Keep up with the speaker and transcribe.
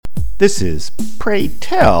This is Pray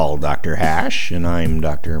Tell Dr. Hash, and I'm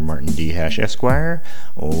Dr. Martin D. Hash, Esquire,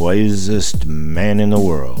 wisest man in the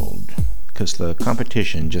world. 'Cause the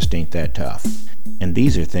competition just ain't that tough. And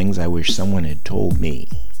these are things I wish someone had told me.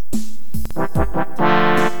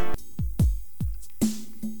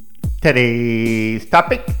 Today's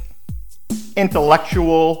topic: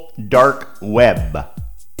 intellectual dark web.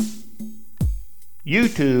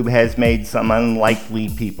 YouTube has made some unlikely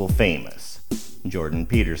people famous. Jordan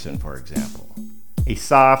Peterson, for example, a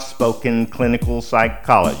soft-spoken clinical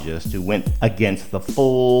psychologist who went against the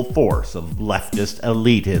full force of leftist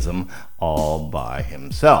elitism all by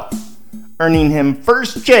himself, earning him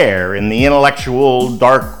first chair in the intellectual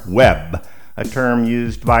dark web, a term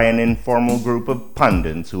used by an informal group of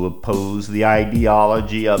pundits who oppose the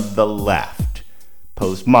ideology of the left,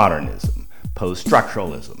 postmodernism,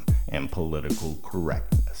 post-structuralism, and political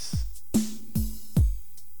correctness.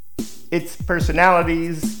 Its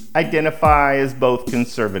personalities identify as both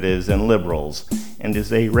conservatives and liberals, and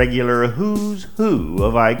is a regular who's who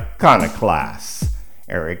of iconoclasts: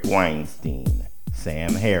 Eric Weinstein,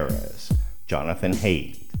 Sam Harris, Jonathan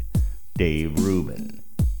Haidt, Dave Rubin,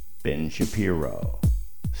 Ben Shapiro,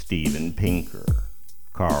 Steven Pinker,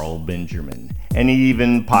 Carl Benjamin, and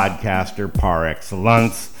even podcaster par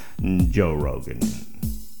excellence, Joe Rogan.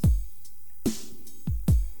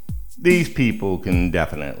 These people can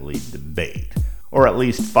definitely debate, or at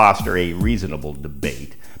least foster a reasonable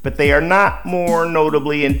debate, but they are not more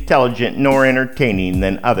notably intelligent nor entertaining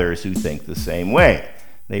than others who think the same way.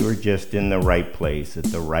 They were just in the right place at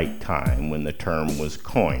the right time when the term was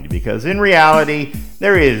coined, because in reality,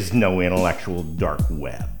 there is no intellectual dark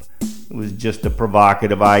web. It was just a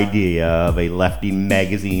provocative idea of a lefty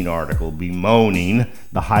magazine article bemoaning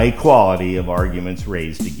the high quality of arguments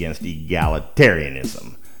raised against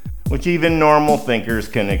egalitarianism, which even normal thinkers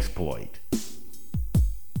can exploit.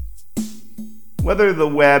 Whether the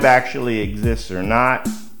web actually exists or not,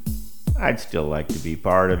 I'd still like to be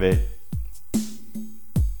part of it.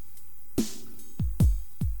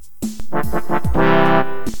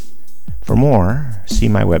 For more, see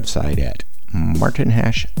my website at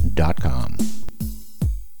martinhash.com.